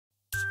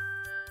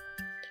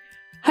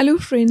Hello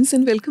friends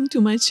and welcome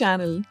to my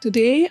channel.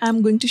 Today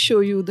I'm going to show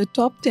you the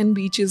top 10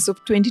 beaches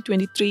of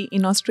 2023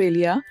 in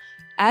Australia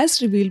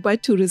as revealed by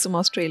Tourism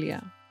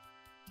Australia.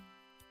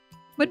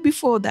 But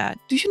before that,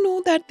 do you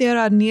know that there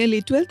are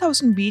nearly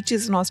 12,000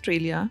 beaches in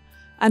Australia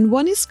and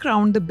one is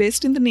crowned the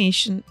best in the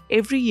nation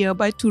every year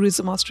by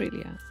Tourism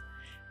Australia.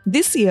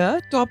 This year,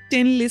 top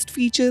 10 list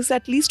features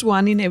at least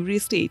one in every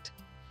state.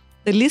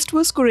 The list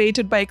was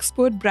curated by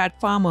expert Brad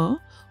Farmer,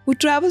 who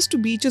travels to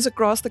beaches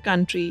across the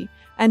country,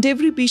 and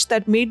every beach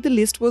that made the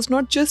list was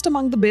not just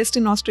among the best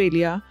in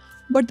Australia,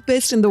 but the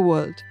best in the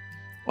world.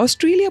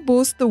 Australia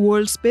boasts the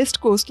world's best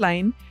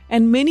coastline,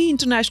 and many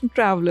international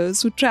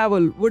travelers who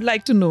travel would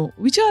like to know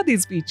which are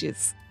these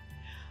beaches.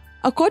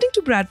 According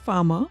to Brad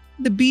Farmer,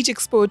 the beach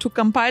expert who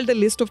compiled the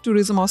list of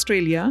Tourism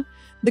Australia,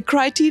 the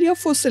criteria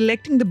for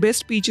selecting the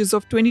best beaches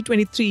of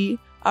 2023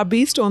 are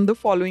based on the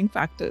following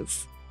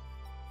factors: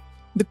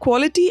 the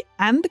quality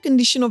and the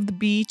condition of the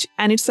beach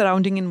and its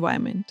surrounding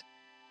environment,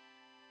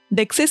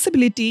 the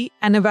accessibility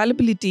and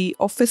availability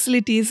of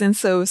facilities and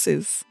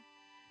services,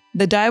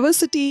 the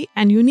diversity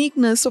and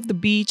uniqueness of the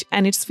beach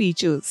and its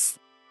features,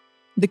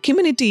 the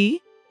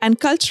community and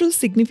cultural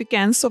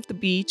significance of the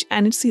beach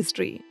and its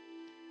history,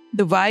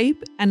 the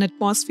vibe and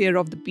atmosphere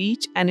of the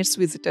beach and its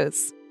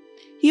visitors.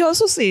 He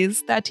also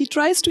says that he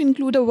tries to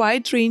include a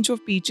wide range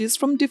of beaches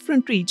from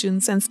different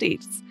regions and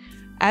states,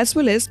 as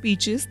well as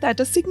beaches that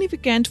are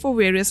significant for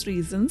various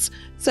reasons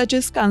such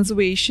as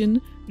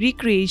conservation,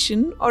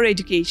 recreation, or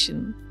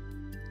education.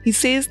 He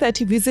says that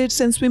he visits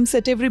and swims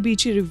at every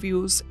beach he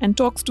reviews and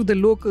talks to the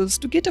locals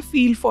to get a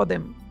feel for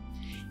them.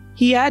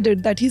 He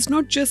added that he's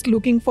not just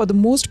looking for the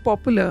most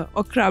popular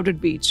or crowded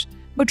beach,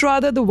 but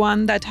rather the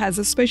one that has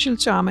a special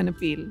charm and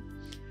appeal.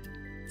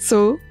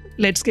 So,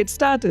 let's get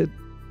started.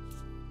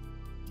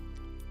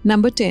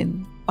 Number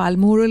 10.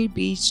 Balmoral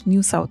Beach,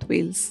 New South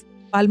Wales.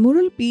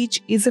 Balmoral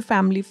Beach is a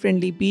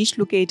family-friendly beach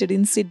located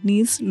in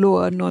Sydney's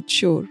lower North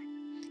Shore.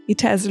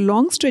 It has a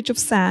long stretch of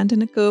sand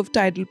and a curved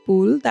tidal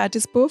pool that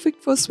is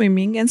perfect for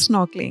swimming and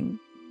snorkeling.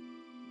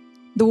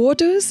 The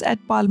waters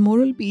at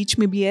Balmoral Beach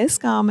may be as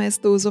calm as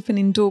those of an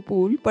indoor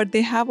pool, but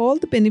they have all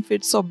the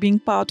benefits of being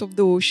part of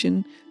the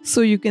ocean,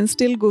 so you can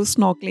still go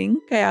snorkeling,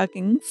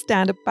 kayaking,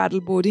 stand-up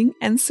paddleboarding,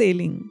 and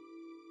sailing.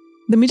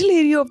 The middle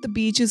area of the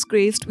beach is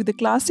graced with a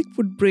classic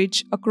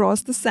footbridge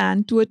across the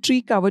sand to a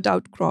tree-covered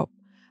outcrop.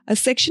 A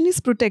section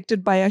is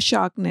protected by a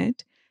shark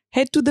net.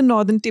 Head to the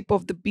northern tip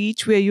of the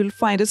beach where you'll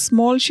find a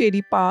small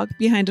shady park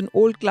behind an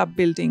old club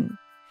building.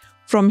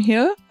 From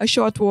here, a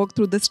short walk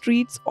through the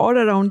streets or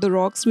around the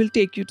rocks will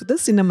take you to the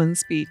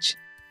Cinnamons Beach.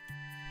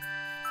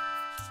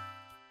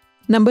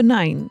 Number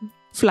 9.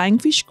 Flying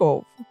Fish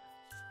Cove,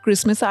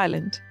 Christmas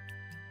Island.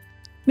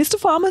 Mr.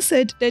 Farmer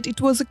said that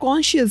it was a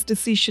conscious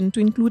decision to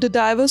include a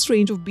diverse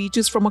range of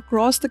beaches from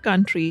across the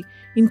country,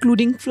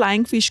 including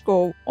Flying Fish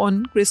Cove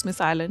on Christmas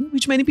Island,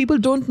 which many people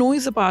don't know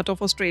is a part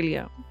of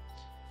Australia.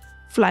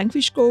 Flying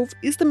Fish Cove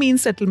is the main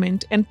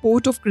settlement and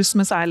port of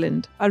Christmas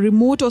Island, a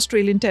remote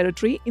Australian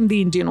territory in the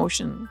Indian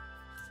Ocean.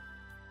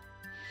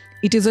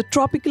 It is a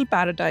tropical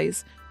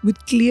paradise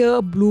with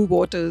clear blue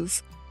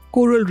waters,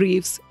 coral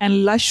reefs,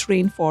 and lush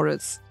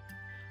rainforests.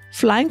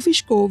 Flying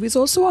Fish Cove is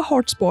also a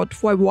hotspot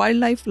for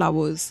wildlife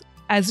lovers,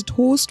 as it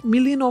hosts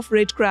millions of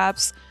red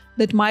crabs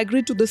that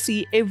migrate to the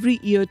sea every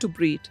year to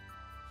breed.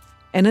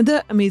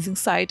 Another amazing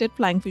sight at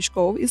Flying Fish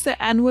Cove is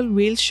the annual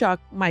whale shark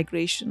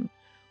migration,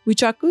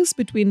 which occurs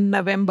between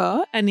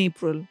November and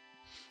April.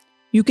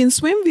 You can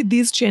swim with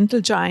these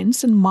gentle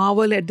giants and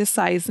marvel at their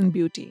size and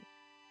beauty.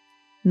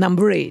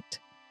 Number 8.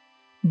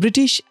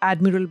 British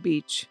Admiral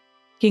Beach,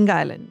 King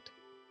Island.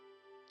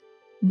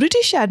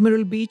 British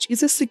Admiral Beach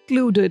is a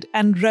secluded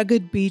and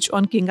rugged beach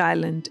on King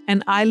Island,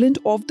 an island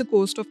off the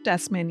coast of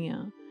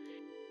Tasmania.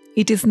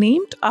 It is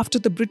named after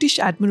the British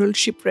Admiral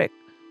shipwreck,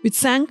 which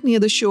sank near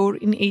the shore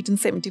in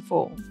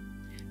 1874.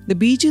 The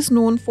beach is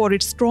known for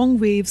its strong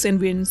waves and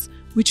winds,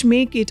 which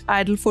make it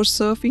ideal for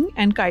surfing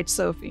and kite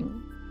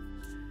surfing.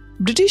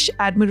 British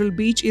Admiral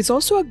Beach is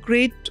also a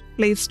great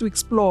place to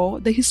explore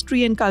the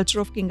history and culture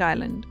of King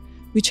Island,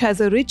 which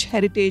has a rich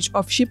heritage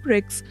of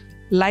shipwrecks,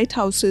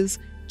 lighthouses,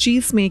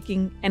 cheese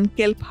making, and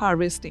kelp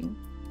harvesting.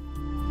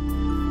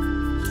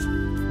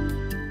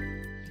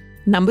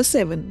 Number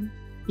 7.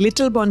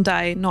 Little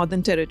Bondi,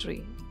 Northern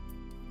Territory.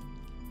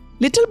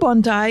 Little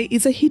Bondi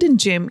is a hidden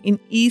gem in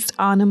East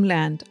Arnhem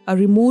Land, a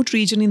remote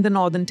region in the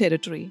Northern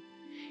Territory.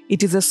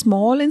 It is a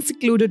small and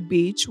secluded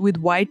beach with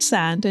white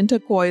sand and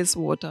turquoise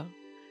water,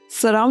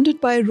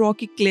 surrounded by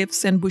rocky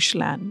cliffs and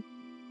bushland.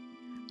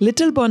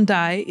 Little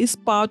Bondi is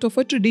part of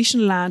a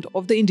traditional land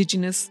of the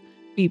indigenous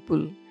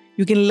people.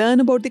 You can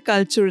learn about the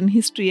culture and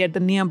history at the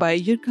nearby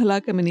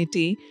Yirrkala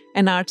Community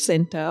and Arts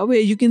Centre, where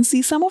you can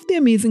see some of the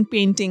amazing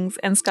paintings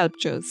and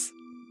sculptures.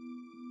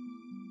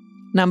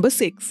 Number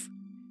 6.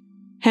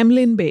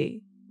 Hamelin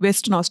Bay,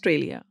 Western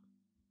Australia.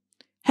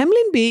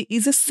 Hamelin Bay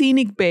is a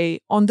scenic bay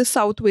on the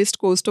southwest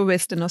coast of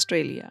Western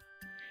Australia.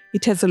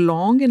 It has a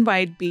long and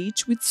wide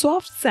beach with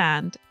soft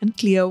sand and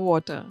clear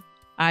water,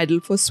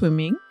 ideal for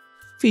swimming,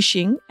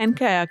 fishing, and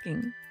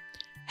kayaking.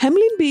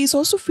 Hamelin Bay is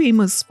also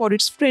famous for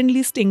its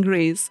friendly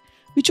stingrays,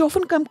 which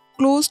often come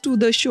close to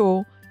the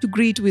shore to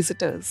greet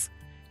visitors.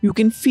 You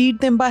can feed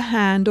them by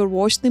hand or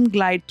watch them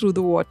glide through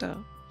the water.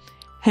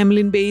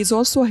 Hamelin Bay is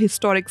also a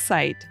historic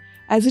site,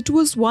 as it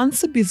was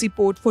once a busy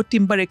port for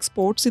timber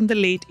exports in the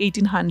late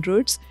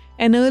 1800s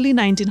and early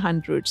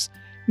 1900s.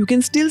 You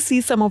can still see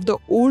some of the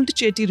old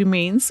jetty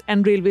remains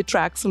and railway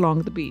tracks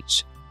along the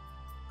beach.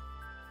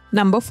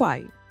 Number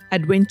 5.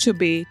 Adventure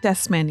Bay,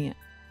 Tasmania.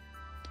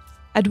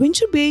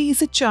 Adventure Bay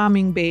is a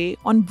charming bay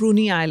on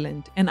Bruny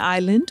Island, an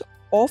island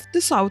off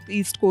the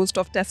southeast coast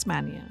of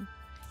Tasmania.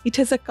 It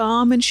has a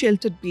calm and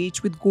sheltered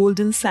beach with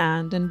golden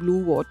sand and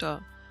blue water,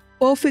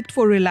 perfect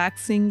for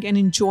relaxing and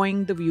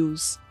enjoying the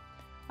views.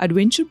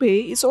 Adventure Bay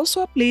is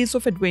also a place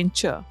of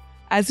adventure,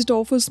 as it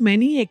offers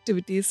many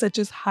activities such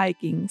as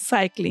hiking,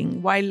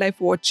 cycling, wildlife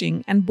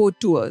watching, and boat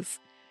tours.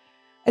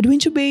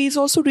 Adventure Bay is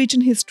also rich in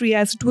history,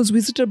 as it was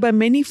visited by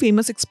many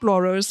famous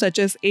explorers such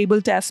as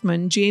Abel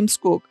Tasman, James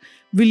Cook,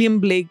 William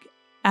Blake,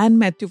 and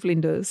Matthew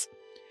Flinders.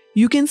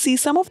 You can see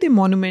some of their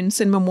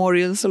monuments and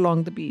memorials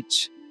along the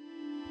beach.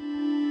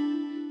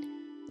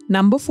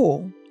 Number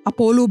 4.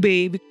 Apollo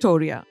Bay,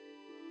 Victoria.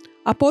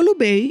 Apollo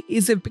Bay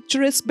is a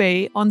picturesque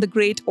bay on the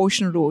Great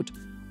Ocean Road,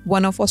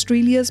 one of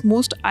Australia's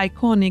most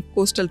iconic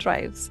coastal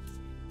drives.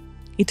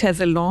 It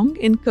has a long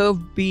and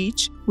curved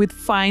beach with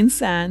fine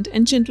sand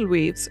and gentle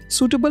waves,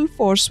 suitable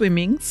for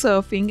swimming,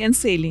 surfing, and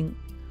sailing.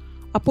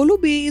 Apollo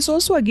Bay is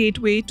also a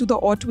gateway to the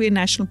Otway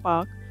National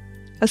Park,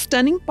 a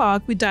stunning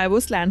park with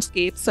diverse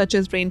landscapes such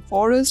as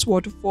rainforests,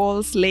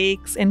 waterfalls,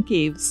 lakes, and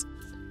caves.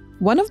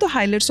 One of the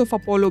highlights of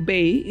Apollo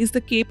Bay is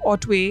the Cape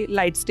Otway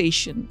Light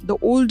Station, the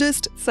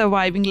oldest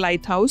surviving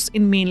lighthouse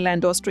in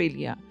mainland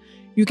Australia.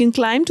 You can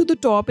climb to the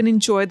top and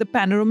enjoy the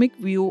panoramic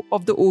view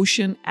of the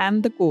ocean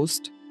and the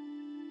coast.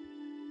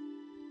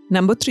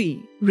 Number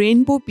 3.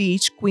 Rainbow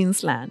Beach,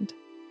 Queensland.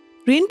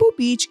 Rainbow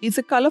Beach is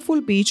a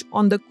colourful beach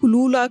on the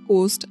Cooloola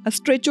coast, a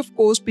stretch of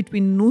coast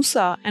between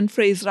Noosa and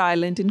Fraser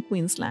Island in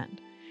Queensland.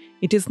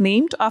 It is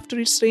named after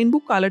its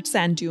rainbow-coloured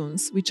sand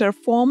dunes, which are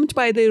formed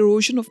by the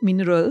erosion of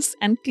minerals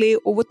and clay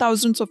over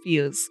thousands of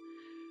years.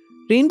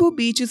 Rainbow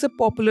Beach is a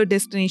popular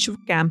destination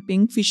for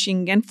camping,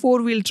 fishing, and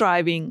four-wheel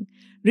driving.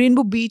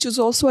 Rainbow Beach is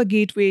also a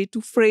gateway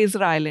to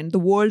Fraser Island, the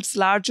world's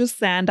largest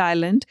sand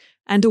island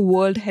and a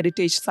World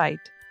Heritage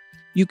Site.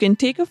 You can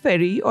take a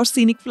ferry or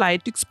scenic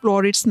flight to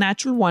explore its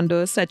natural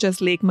wonders such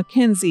as Lake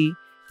Mackenzie,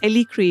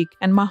 Ellie Creek,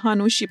 and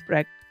Mahano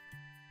Shipwreck.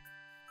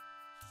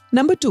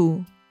 Number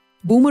 2.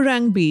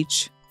 Boomerang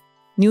Beach,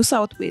 New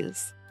South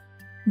Wales.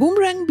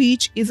 Boomerang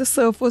Beach is a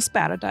surfer's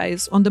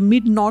paradise on the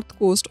mid-north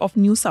coast of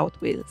New South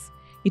Wales.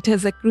 It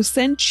has a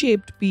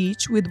crescent-shaped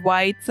beach with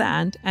white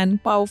sand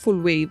and powerful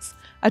waves,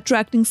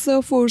 attracting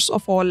surfers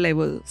of all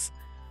levels.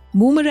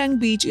 Boomerang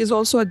Beach is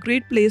also a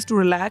great place to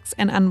relax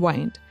and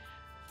unwind,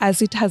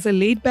 as it has a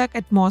laid-back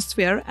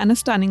atmosphere and a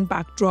stunning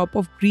backdrop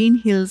of green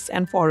hills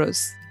and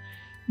forests.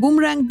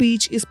 Boomerang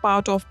Beach is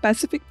part of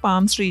Pacific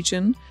Palms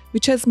region,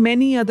 which has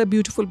many other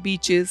beautiful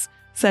beaches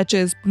such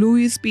as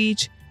Bluey's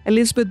Beach,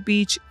 Elizabeth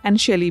Beach, and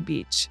Shelley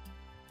Beach.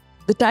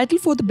 The title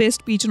for the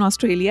best beach in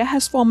Australia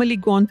has formerly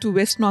gone to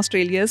Western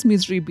Australia's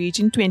Misery Beach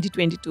in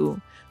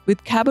 2022,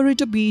 with Kangaroo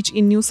Beach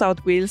in New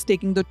South Wales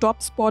taking the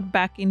top spot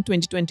back in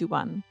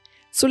 2021.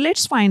 So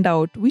let's find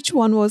out which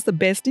one was the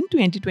best in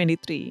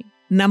 2023.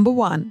 Number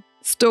 1.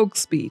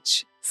 Stokes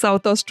Beach,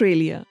 South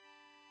Australia.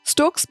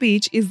 Stokes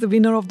Beach is the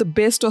winner of the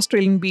Best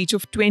Australian Beach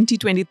of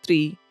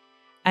 2023,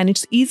 and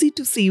it's easy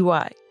to see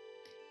why.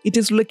 It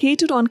is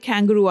located on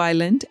Kangaroo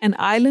Island, an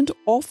island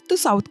off the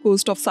south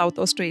coast of South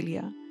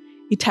Australia.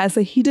 It has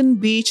a hidden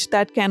beach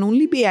that can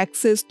only be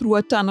accessed through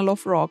a tunnel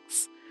of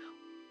rocks.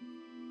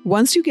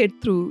 Once you get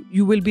through,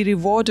 you will be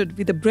rewarded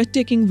with a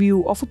breathtaking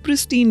view of a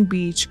pristine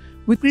beach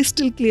with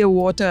crystal clear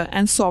water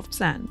and soft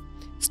sand.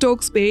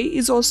 Stokes Bay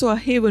is also a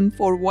haven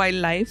for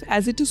wildlife,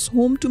 as it is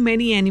home to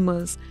many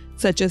animals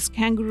such as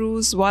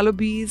kangaroos,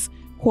 wallabies,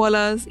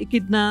 koalas,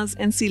 echidnas,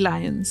 and sea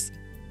lions.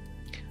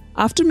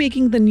 After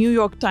making the New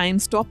York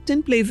Times top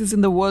 10 places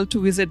in the world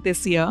to visit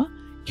this year,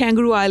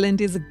 Kangaroo Island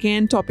is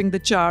again topping the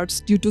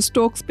charts due to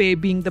Stokes Bay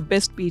being the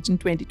best beach in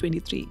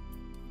 2023.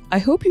 I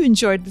hope you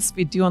enjoyed this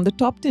video on the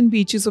top 10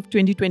 beaches of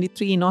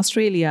 2023 in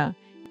Australia.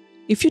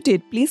 If you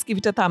did, please give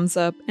it a thumbs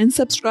up and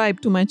subscribe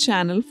to my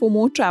channel for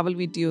more travel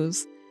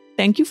videos.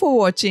 Thank you for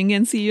watching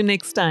and see you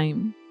next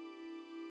time.